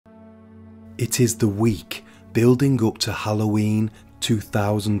It is the week building up to Halloween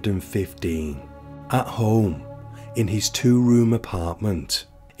 2015. At home, in his 2-room apartment,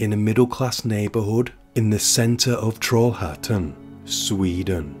 in a middle-class neighbourhood in the centre of Trollhättan,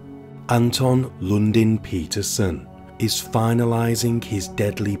 Sweden, Anton Lundin Peterson is finalising his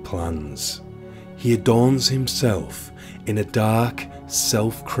deadly plans. He adorns himself in a dark,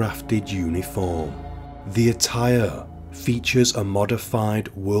 self-crafted uniform. The attire features a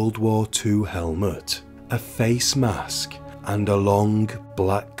modified World War II helmet, a face mask, and a long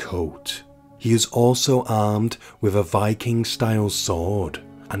black coat. He is also armed with a Viking-style sword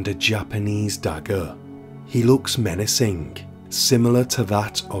and a Japanese dagger. He looks menacing, similar to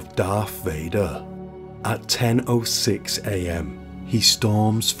that of Darth Vader. At 10:06 AM, he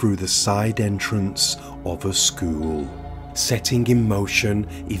storms through the side entrance of a school, setting in motion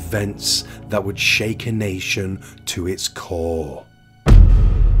events that would shake a nation to its core.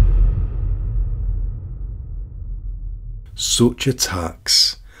 Such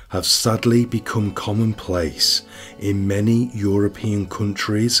attacks have sadly become commonplace in many European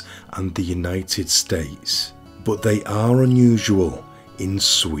countries and the United States, but they are unusual in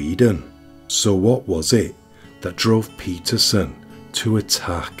Sweden. So what was it that drove Peterson to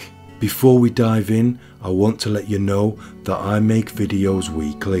attack? Before we dive in, I want to let you know that I make videos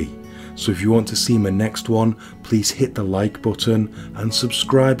weekly. So if you want to see my next one, please hit the like button and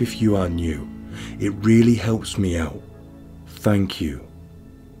subscribe if you are new. It really helps me out. Thank you.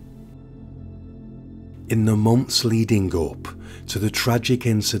 In the months leading up to the tragic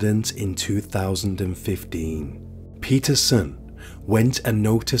incident in 2015, Peterson went a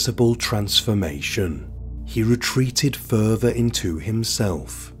noticeable transformation. He retreated further into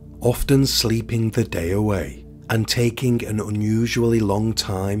himself, often sleeping the day away and taking an unusually long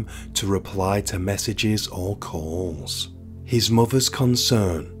time to reply to messages or calls. His mother's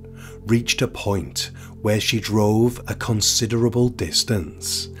concern reached a point where she drove a considerable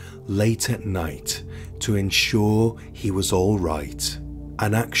distance late at night to ensure he was all right,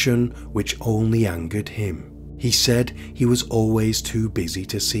 an action which only angered him. He said he was always too busy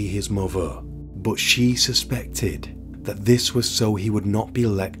to see his mother, but she suspected that this was so he would not be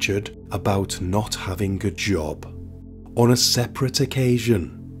lectured about not having a job. On a separate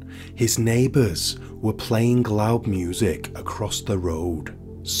occasion, his neighbours were playing loud music across the road,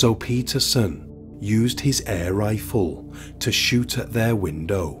 so Peterson used his air rifle to shoot at their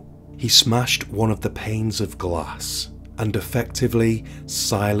window. He smashed one of the panes of glass and effectively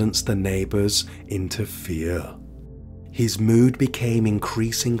silenced the neighbours into fear. His mood became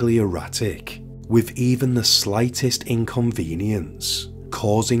increasingly erratic, with even the slightest inconvenience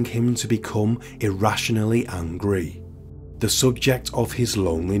causing him to become irrationally angry. The subject of his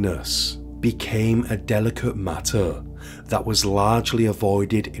loneliness became a delicate matter that was largely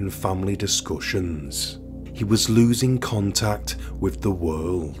avoided in family discussions. He was losing contact with the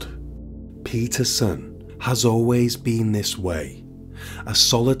world. Peterson has always been this way, a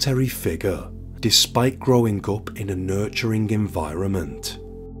solitary figure despite growing up in a nurturing environment,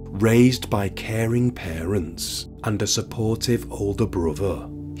 raised by caring parents and a supportive older brother.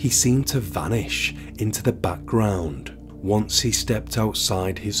 He seemed to vanish into the background once he stepped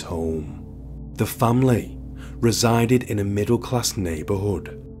outside his home. The family resided in a middle-class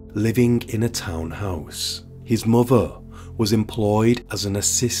neighbourhood, living in a townhouse. His mother was employed as an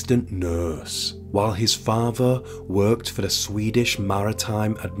assistant nurse, while his father worked for the Swedish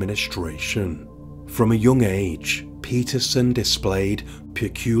Maritime Administration. From a young age, Peterson displayed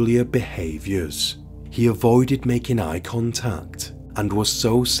peculiar behaviours. He avoided making eye contact and was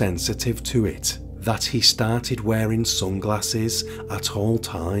so sensitive to it that he started wearing sunglasses at all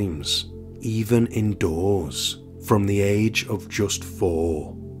times, even indoors, from the age of just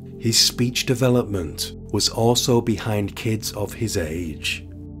 4. His speech development was also behind kids of his age,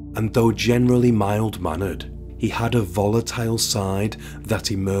 and though generally mild-mannered, he had a volatile side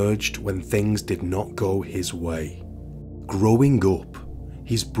that emerged when things did not go his way. Growing up,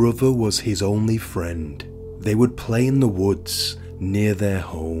 his brother was his only friend. They would play in the woods near their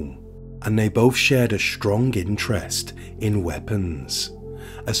home, and they both shared a strong interest in weapons,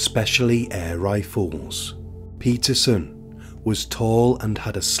 especially air rifles. Peterson was tall and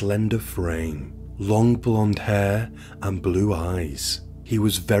had a slender frame, long blonde hair and blue eyes. He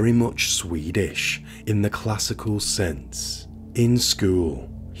was very much Swedish in the classical sense. In school,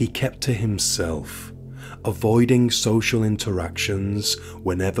 he kept to himself, avoiding social interactions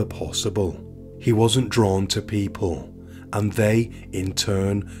whenever possible. He wasn't drawn to people, and they, in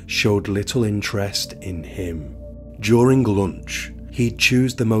turn, showed little interest in him. During lunch, he'd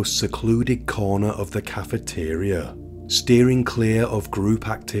choose the most secluded corner of the cafeteria, steering clear of group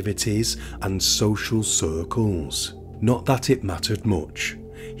activities and social circles. Not that it mattered much,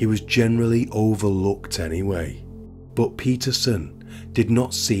 he was generally overlooked anyway. But Peterson did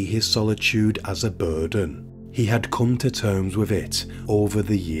not see his solitude as a burden. He had come to terms with it over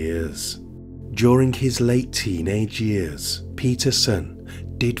the years. During his late teenage years, Peterson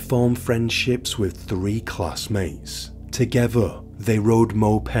did form friendships with 3 classmates. Together, they rode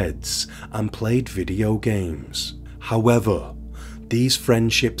mopeds and played video games. However, these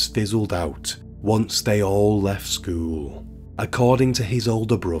friendships fizzled out once they all left school. According to his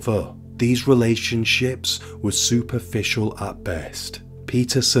older brother, these relationships were superficial at best.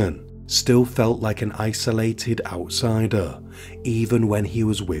 Peterson still felt like an isolated outsider, even when he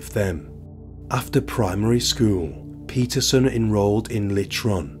was with them. After primary school, Peterson enrolled in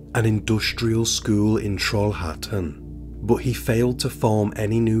Litron, an industrial school in Trollhättan, but he failed to form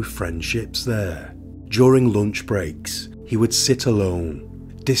any new friendships there. During lunch breaks, he would sit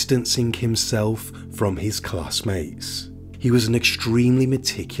alone, distancing himself from his classmates. He was an extremely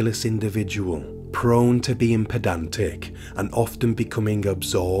meticulous individual, prone to being pedantic and often becoming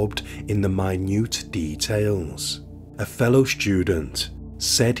absorbed in the minute details. A fellow student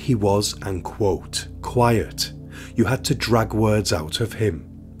said he was, and quote, quiet. You had to drag words out of him.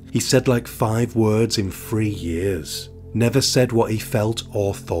 He said like 5 words in 3 years. Never said what he felt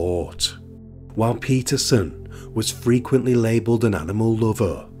or thought. While Peterson was frequently labelled an animal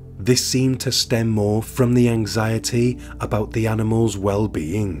lover, this seemed to stem more from the anxiety about the animals'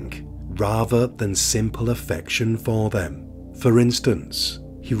 well-being, rather than simple affection for them. For instance,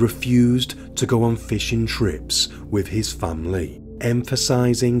 he refused to go on fishing trips with his family,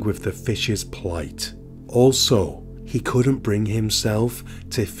 emphasising with the fish's plight. Also, he couldn't bring himself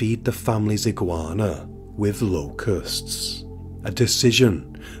to feed the family's iguana with locusts, a decision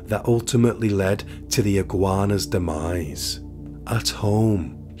that ultimately led to the iguana's demise. At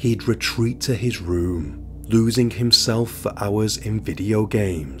home, he'd retreat to his room, losing himself for hours in video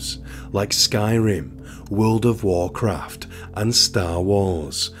games like Skyrim, World of Warcraft and Star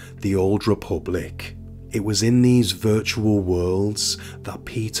Wars: The Old Republic. It was in these virtual worlds that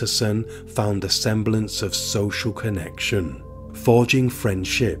Peterson found a semblance of social connection, forging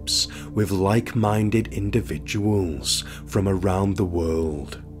friendships with like-minded individuals from around the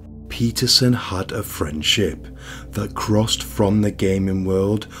world. Peterson had a friendship that crossed from the gaming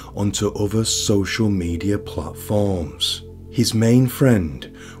world onto other social media platforms. His main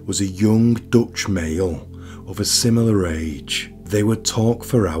friend was a young Dutch male of a similar age. They would talk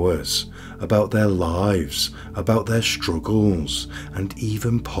for hours about their lives, about their struggles, and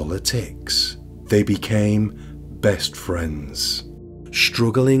even politics. They became best friends.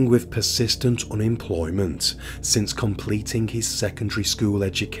 Struggling with persistent unemployment since completing his secondary school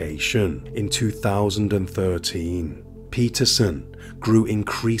education in 2013, Peterson grew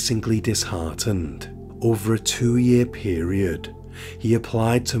increasingly disheartened. Over a 2-year period, he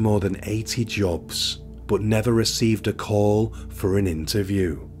applied to more than 80 jobs, but never received a call for an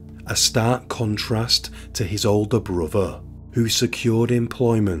interview. A stark contrast to his older brother, who secured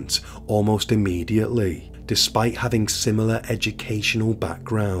employment almost immediately, despite having similar educational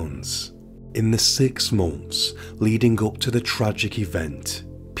backgrounds. In the 6 months leading up to the tragic event,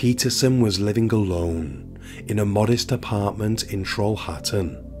 Peterson was living alone in a modest apartment in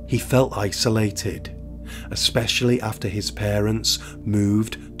Trollhättan. He felt isolated, especially after his parents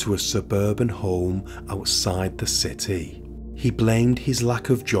moved to a suburban home outside the city. He blamed his lack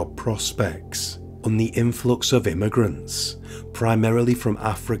of job prospects on the influx of immigrants, primarily from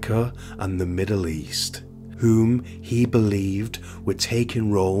Africa and the Middle East, whom he believed were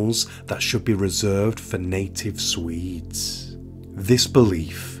taking roles that should be reserved for native Swedes. This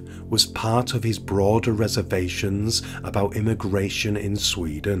belief was part of his broader reservations about immigration in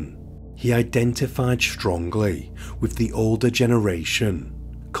Sweden. He identified strongly with the older generation,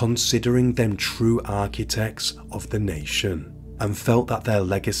 considering them true architects of the nation, and felt that their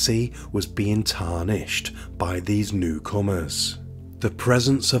legacy was being tarnished by these newcomers. The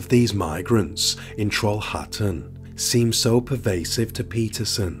presence of these migrants in Trollhättan seemed so pervasive to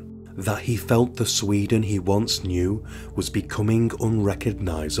Peterson that he felt the Sweden he once knew was becoming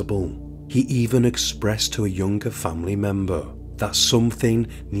unrecognisable. He even expressed to a younger family member that something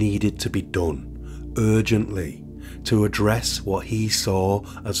needed to be done, urgently, to address what he saw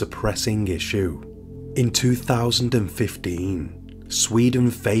as a pressing issue. In 2015, Sweden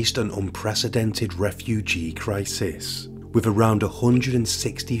faced an unprecedented refugee crisis, with around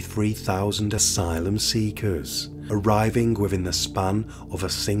 163,000 asylum seekers arriving within the span of a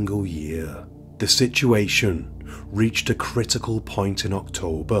single year. The situation reached a critical point in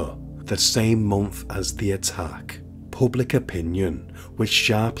October, the same month as the attack, public opinion was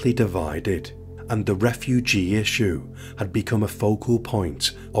sharply divided, and the refugee issue had become a focal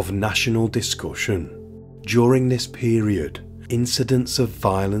point of national discussion. During this period, incidents of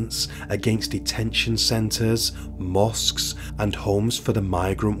violence against detention centres, mosques and homes for the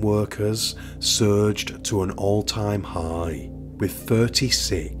migrant workers surged to an all-time high, with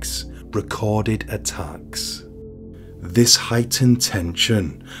 36 recorded attacks. This heightened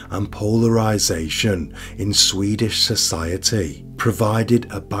tension and polarisation in Swedish society provided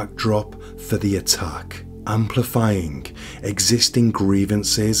a backdrop for the attack, amplifying existing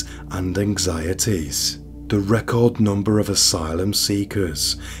grievances and anxieties. The record number of asylum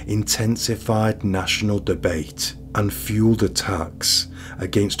seekers intensified national debate and fueled attacks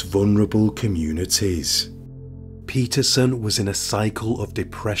against vulnerable communities. Peterson was in a cycle of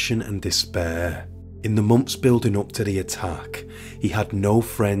depression and despair. In the months building up to the attack, he had no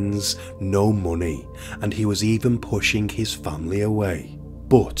friends, no money, and he was even pushing his family away.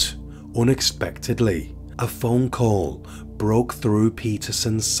 But, unexpectedly, a phone call broke through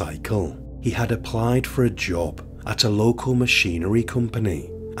Peterson's cycle. He had applied for a job at a local machinery company,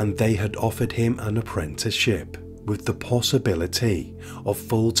 and they had offered him an apprenticeship with the possibility of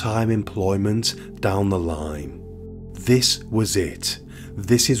full-time employment down the line. This was it.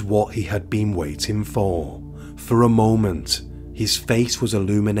 This is what he had been waiting for. For a moment, his face was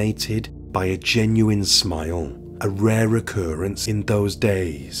illuminated by a genuine smile, a rare occurrence in those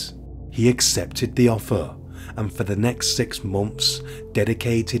days. He accepted the offer, and for the next 6 months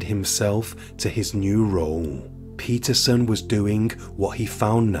dedicated himself to his new role. Peterson was doing what he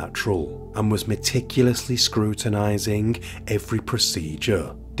found natural and was meticulously scrutinising every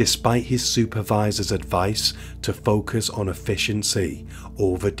procedure, despite his supervisor's advice to focus on efficiency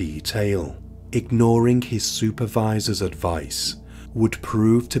over detail. Ignoring his supervisor's advice would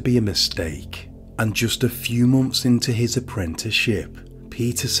prove to be a mistake, and just a few months into his apprenticeship,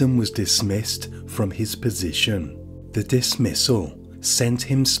 Peterson was dismissed from his position. The dismissal sent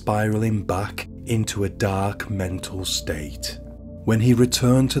him spiralling back into a dark mental state. When he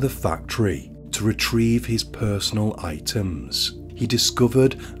returned to the factory to retrieve his personal items, he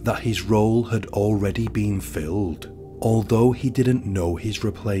discovered that his role had already been filled. Although he didn't know his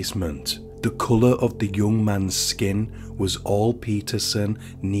replacement, the colour of the young man's skin was all Peterson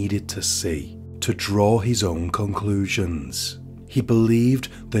needed to see to draw his own conclusions. He believed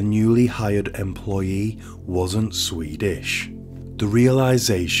the newly hired employee wasn't Swedish. The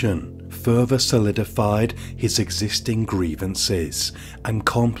realisation further solidified his existing grievances and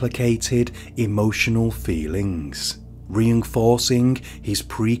complicated emotional feelings, reinforcing his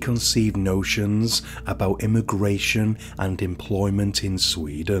preconceived notions about immigration and employment in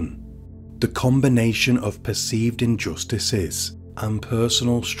Sweden. The combination of perceived injustices and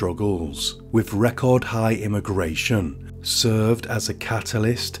personal struggles with record-high immigration served as a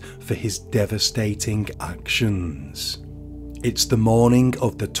catalyst for his devastating actions. It's the morning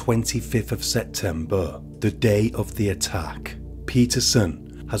of the 25th of September, the day of the attack.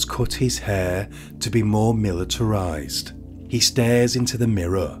 Peterson has cut his hair to be more militarised. He stares into the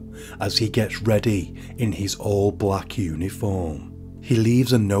mirror as he gets ready in his all-black uniform. He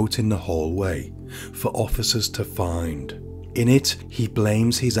leaves a note in the hallway for officers to find. In it, he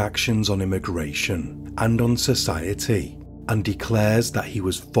blames his actions on immigration and on society, and declares that he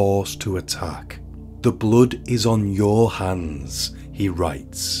was forced to attack. "The blood is on your hands," he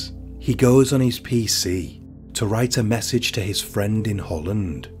writes. He goes on his PC to write a message to his friend in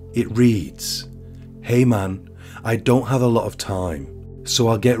Holland. It reads, "Hey man, I don't have a lot of time, so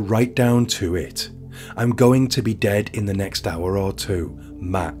I'll get right down to it. I'm going to be dead in the next hour or two,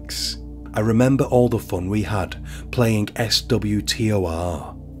 max. I remember all the fun we had playing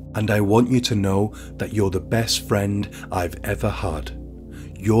SWTOR, and I want you to know that you're the best friend I've ever had.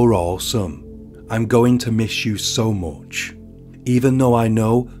 You're awesome. I'm going to miss you so much. Even though I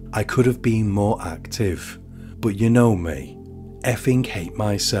know I could have been more active. But you know me, effing hate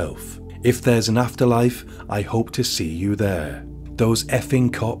myself. If there's an afterlife, I hope to see you there. Those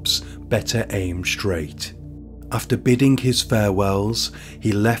effing cops better aim straight." After bidding his farewells,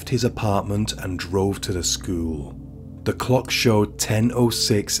 he left his apartment and drove to the school. The clock showed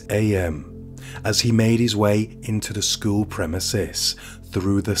 10:06 AM as he made his way into the school premises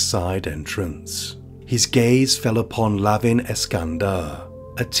through the side entrance. His gaze fell upon Lavin Eskandar,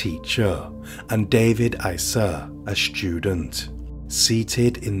 a teacher, and David Isa, a student,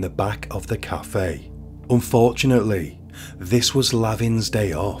 seated in the back of the cafe. Unfortunately, this was Lavin's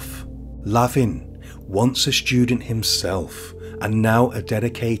day off. Lavin, once a student himself and now a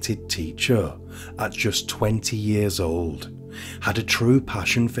dedicated teacher at just 20 years old, had a true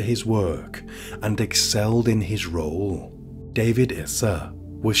passion for his work and excelled in his role. David Issa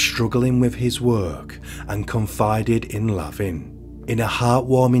was struggling with his work and confided in Lavin. In a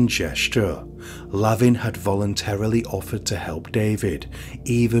heartwarming gesture, Lavin had voluntarily offered to help David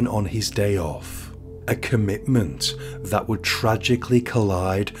even on his day off, a commitment that would tragically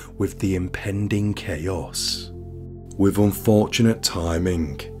collide with the impending chaos. With unfortunate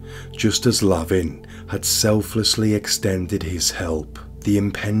timing, just as Lavin had selflessly extended his help, the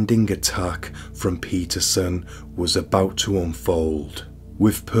impending attack from Peterson was about to unfold.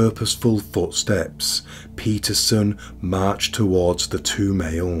 With purposeful footsteps, Peterson marched towards the two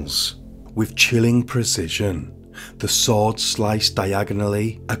males. With chilling precision, the sword sliced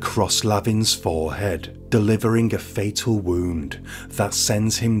diagonally across Lavin's forehead, delivering a fatal wound that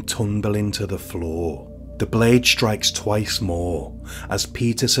sends him tumbling to the floor. The blade strikes twice more as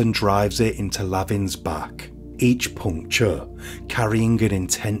Peterson drives it into Lavin's back, each puncture carrying an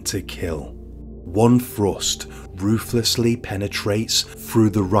intent to kill. One thrust ruthlessly penetrates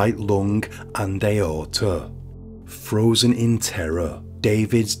through the right lung and aorta. Frozen in terror,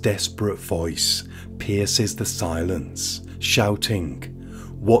 David's desperate voice pierces the silence, shouting,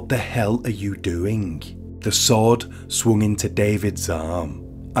 "What the hell are you doing?" The sword swung into David's arm,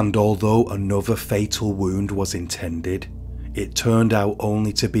 and although another fatal wound was intended, it turned out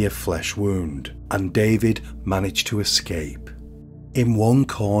only to be a flesh wound, and David managed to escape. In one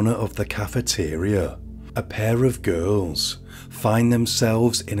corner of the cafeteria, a pair of girls find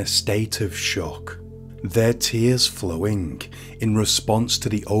themselves in a state of shock, their tears flowing in response to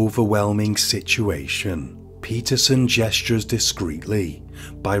the overwhelming situation. Peterson gestures discreetly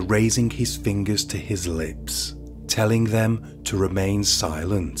by raising his fingers to his lips, telling them to remain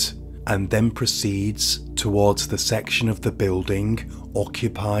silent, and then proceeds towards the section of the building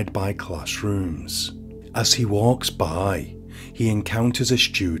occupied by classrooms. As he walks by, he encounters a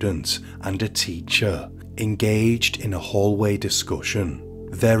student and a teacher engaged in a hallway discussion.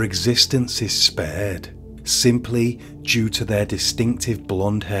 Their existence is spared, simply due to their distinctive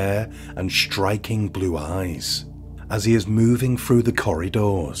blonde hair and striking blue eyes. As he is moving through the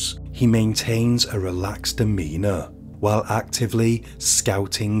corridors, he maintains a relaxed demeanour while actively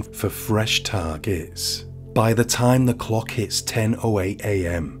scouting for fresh targets. By the time the clock hits 10:08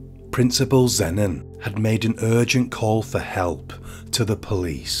 AM, Principal Zenon had made an urgent call for help to the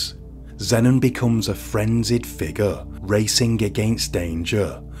police. Zenon becomes a frenzied figure racing against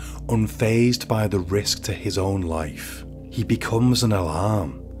danger, unfazed by the risk to his own life. He becomes an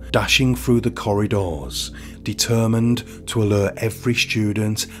alarm, dashing through the corridors, determined to alert every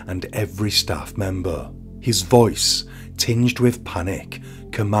student and every staff member. His voice, tinged with panic,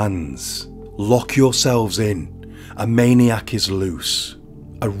 commands, "Lock yourselves in, a maniac is loose."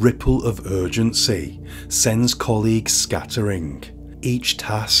 A ripple of urgency sends colleagues scattering, each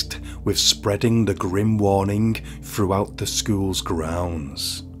tasked with spreading the grim warning throughout the school's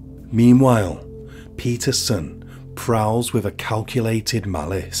grounds. Meanwhile, Peterson prowls with a calculated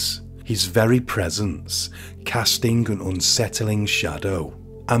malice, his very presence casting an unsettling shadow.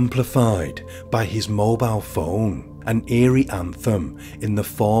 Amplified by his mobile phone, an eerie anthem in the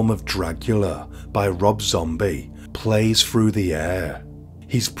form of Dracula by Rob Zombie plays through the air.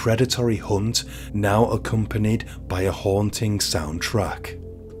 His predatory hunt now accompanied by a haunting soundtrack.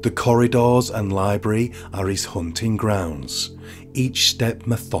 The corridors and library are his hunting grounds, each step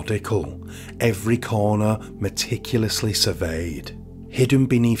methodical, every corner meticulously surveyed. Hidden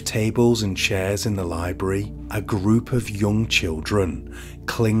beneath tables and chairs in the library, a group of young children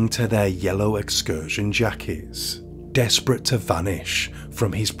cling to their yellow excursion jackets, desperate to vanish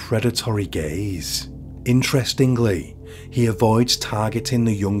from his predatory gaze. Interestingly, he avoids targeting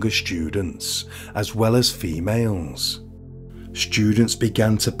the younger students as well as females. Students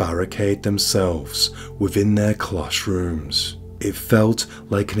began to barricade themselves within their classrooms. It felt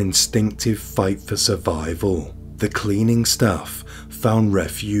like an instinctive fight for survival. The cleaning staff found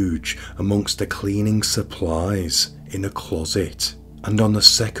refuge amongst the cleaning supplies in a closet, and on the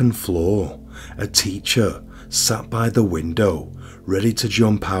second floor, a teacher sat by the window, ready to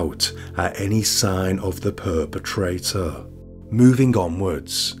jump out at any sign of the perpetrator. Moving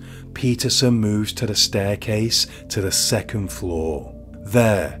onwards, Peterson moves to the staircase to the second floor.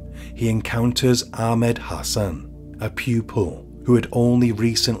 There, he encounters Ahmed Hassan, a pupil who had only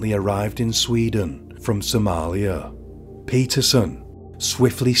recently arrived in Sweden from Somalia. Peterson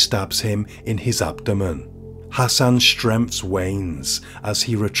swiftly stabs him in his abdomen. Hassan's strength wanes as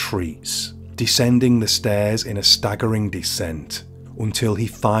he retreats, descending the stairs in a staggering descent, until he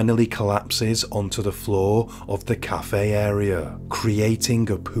finally collapses onto the floor of the cafe area, creating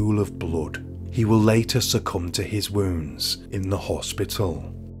a pool of blood. He will later succumb to his wounds in the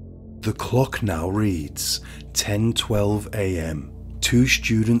hospital. The clock now reads 10:12 a.m. Two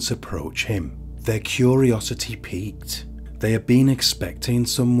students approach him, their curiosity piqued. They had been expecting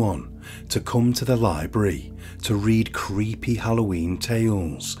someone to come to the library to read creepy Halloween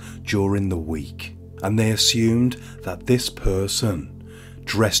tales during the week, and they assumed that this person,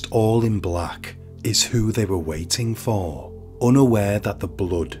 dressed all in black, is who they were waiting for. Unaware that the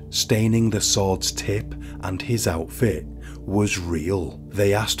blood staining the sword's tip and his outfit was real,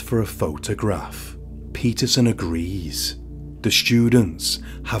 they asked for a photograph. Peterson agrees. The students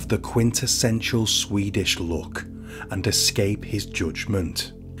have the quintessential Swedish look and escape his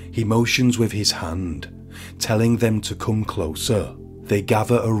judgment. He motions with his hand, telling them to come closer. They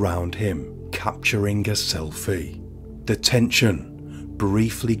gather around him, capturing a selfie. The tension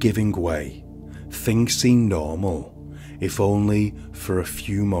briefly giving way. Things seem normal, if only for a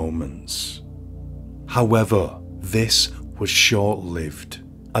few moments. However, this was short-lived,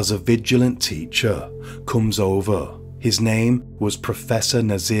 as a vigilant teacher comes over. His name was Professor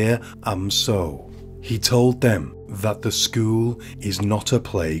Nazir Amso. He told them that the school is not a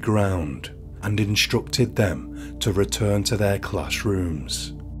playground and instructed them to return to their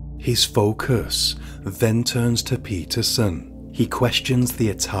classrooms. His focus then turns to Peterson. He questions the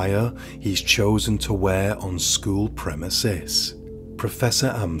attire he's chosen to wear on school premises. Professor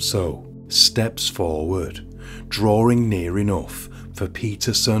Amso steps forward, drawing near enough for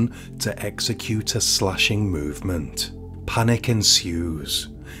Peterson to execute a slashing movement. Panic ensues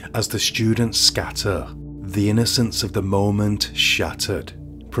as the students scatter, the innocence of the moment shattered.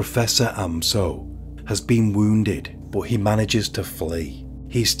 Professor Amso has been wounded, but he manages to flee.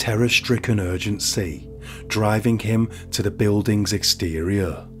 His terror-stricken urgency driving him to the building's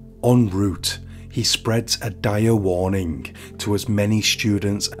exterior. En route, he spreads a dire warning to as many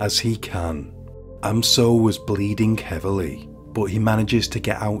students as he can. Amso was bleeding heavily, but he manages to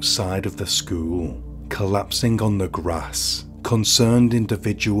get outside of the school, collapsing on the grass. Concerned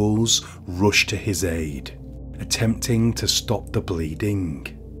individuals rush to his aid, attempting to stop the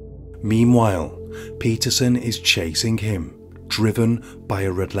bleeding. Meanwhile, Peterson is chasing him, driven by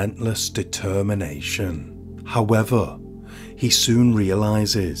a relentless determination. However, he soon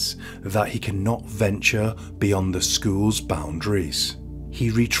realizes that he cannot venture beyond the school's boundaries.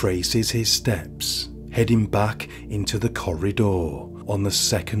 He retraces his steps, heading back into the corridor on the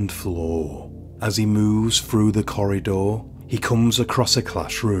second floor. As he moves through the corridor, he comes across a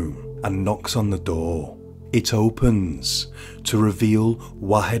classroom and knocks on the door. It opens to reveal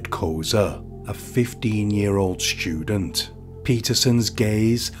Wahed Koza, a 15-year-old student. Peterson's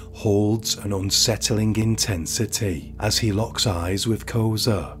gaze holds an unsettling intensity as he locks eyes with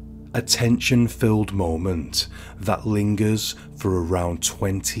Koza, a tension-filled moment that lingers for around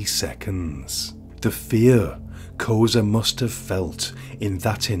 20 seconds. The fear Koza must have felt in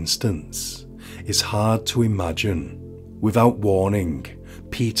that instance is hard to imagine. Without warning,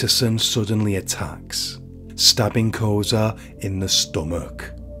 Peterson suddenly attacks, stabbing Koza in the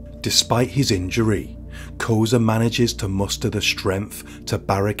stomach. Despite his injury, Koza manages to muster the strength to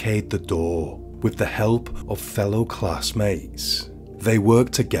barricade the door. With the help of fellow classmates, they work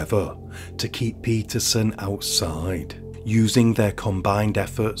together to keep Peterson outside, using their combined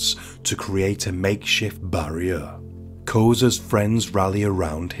efforts to create a makeshift barrier. Koza's friends rally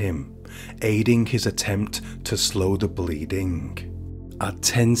around him, aiding his attempt to slow the bleeding. At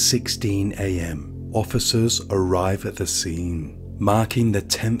 10:16 a.m, officers arrive at the scene, marking the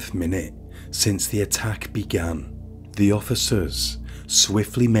 10th minute since the attack began. The officers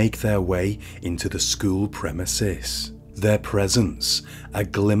swiftly make their way into the school premises, their presence a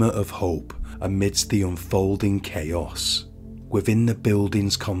glimmer of hope amidst the unfolding chaos. Within the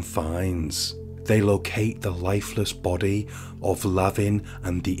building's confines, they locate the lifeless body of Lavin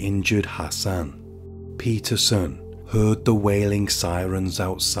and the injured Hassan. Peterson heard the wailing sirens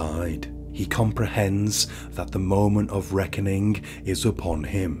outside. He comprehends that the moment of reckoning is upon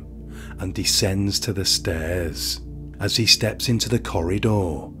him and descends to the stairs. As he steps into the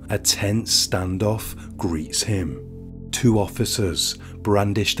corridor, a tense standoff greets him. Two officers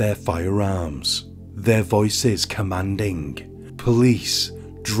brandish their firearms, their voices commanding, "Police,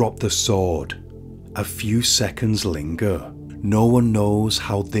 drop the sword." A few seconds linger. No one knows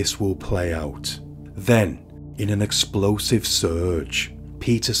how this will play out. Then, in an explosive surge,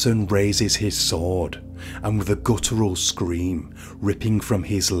 Peterson raises his sword, and with a guttural scream ripping from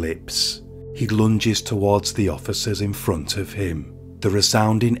his lips, he lunges towards the officers in front of him. The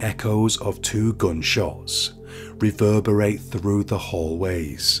resounding echoes of two gunshots reverberate through the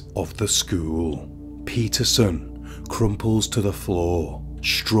hallways of the school. Peterson crumples to the floor,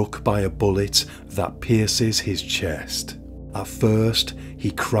 struck by a bullet that pierces his chest. At first,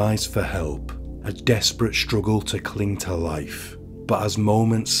 he cries for help, a desperate struggle to cling to life. But as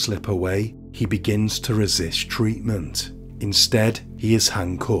moments slip away, he begins to resist treatment. Instead, he is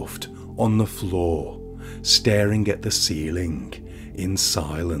handcuffed on the floor, staring at the ceiling in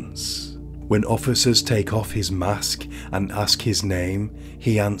silence. When officers take off his mask and ask his name,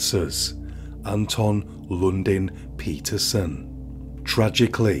 he answers, Anton Lundin Peterson.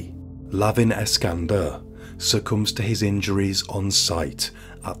 Tragically, Lavin Eskander succumbs to his injuries on site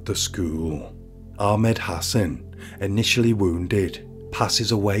at the school. Ahmed Hassan, initially wounded,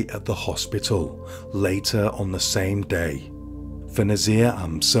 passes away at the hospital later on the same day. For Nazir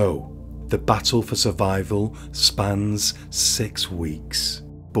Amso, the battle for survival spans 6 weeks,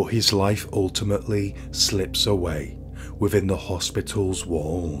 but his life ultimately slips away within the hospital's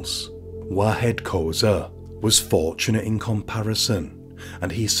walls. Wahed Koza was fortunate in comparison,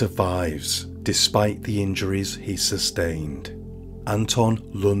 and he survives despite the injuries he sustained. Anton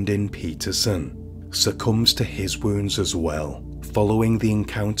Lundin Peterson succumbs to his wounds as well following the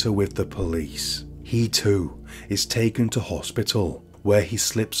encounter with the police. He too is taken to hospital, where he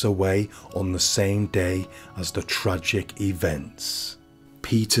slips away on the same day as the tragic events.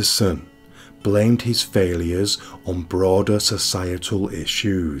 Peterson blamed his failures on broader societal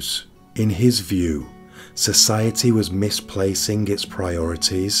issues. In his view, society was misplacing its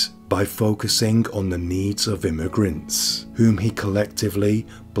priorities by focusing on the needs of immigrants, whom he collectively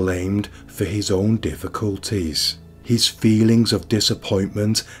blamed for his own difficulties. His feelings of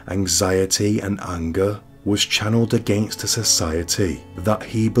disappointment, anxiety and anger was channeled against a society that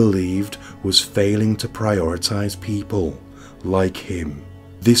he believed was failing to prioritize people like him.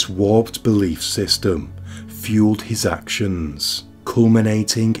 This warped belief system fueled his actions,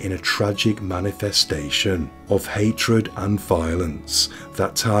 culminating in a tragic manifestation of hatred and violence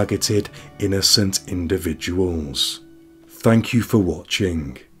that targeted innocent individuals. Thank you for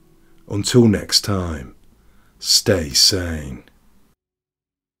watching. Until next time, stay sane.